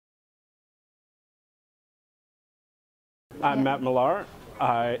I'm Matt Millar.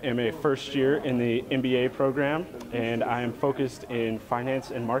 I am a first year in the MBA program, and I am focused in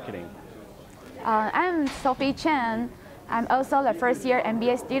finance and marketing. I'm Sophie Chen. I'm also the first year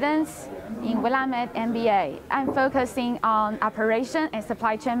MBA student in Willamette MBA. I'm focusing on operation and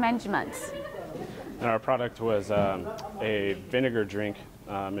supply chain management. And our product was a vinegar drink,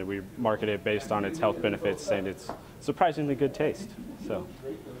 and we market it based on its health benefits and its surprisingly good taste. So,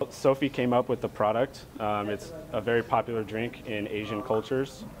 Sophie came up with the product. It's a very popular drink in Asian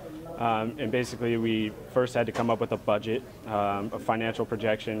cultures. And basically we first had to come up with a budget, a financial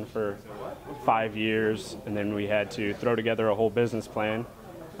projection for 5 years, and then we had to throw together a whole business plan,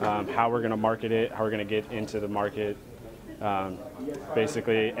 how we're going to market it, how we're going to get into the market,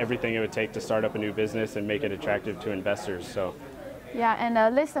 basically everything it would take to start up a new business and make it attractive to investors. So, yeah,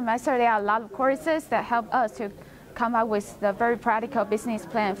 and this semester there are a lot of courses that help us to come up with the very practical business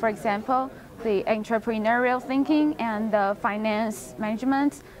plan. For example, the entrepreneurial thinking and the finance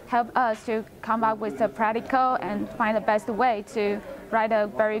management help us to come up with the practical and find the best way to write a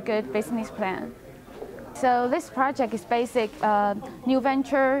very good business plan. So this project is basic new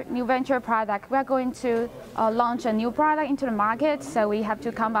venture product. We are going to launch a new product into the market, so we have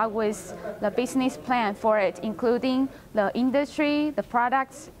to come up with the business plan for it, including the industry, the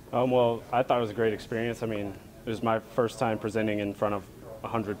products. Well, I thought it was a great experience. I mean, it was my first time presenting in front of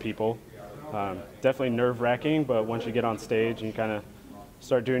 100 people. Definitely nerve-wracking, but once you get on stage and you kind of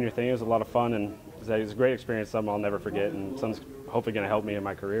start doing your thing, it was a lot of fun, and it was a great experience, something I'll never forget, and something's hopefully going to help me in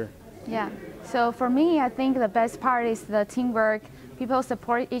my career. Yeah, so for me, I think the best part is the teamwork. People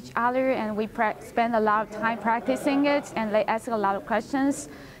support each other, and we spend a lot of time practicing it, and they ask a lot of questions,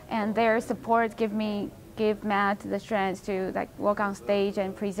 and their support give Matt the strength to walk on stage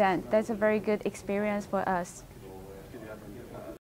and present. That's a very good experience for us.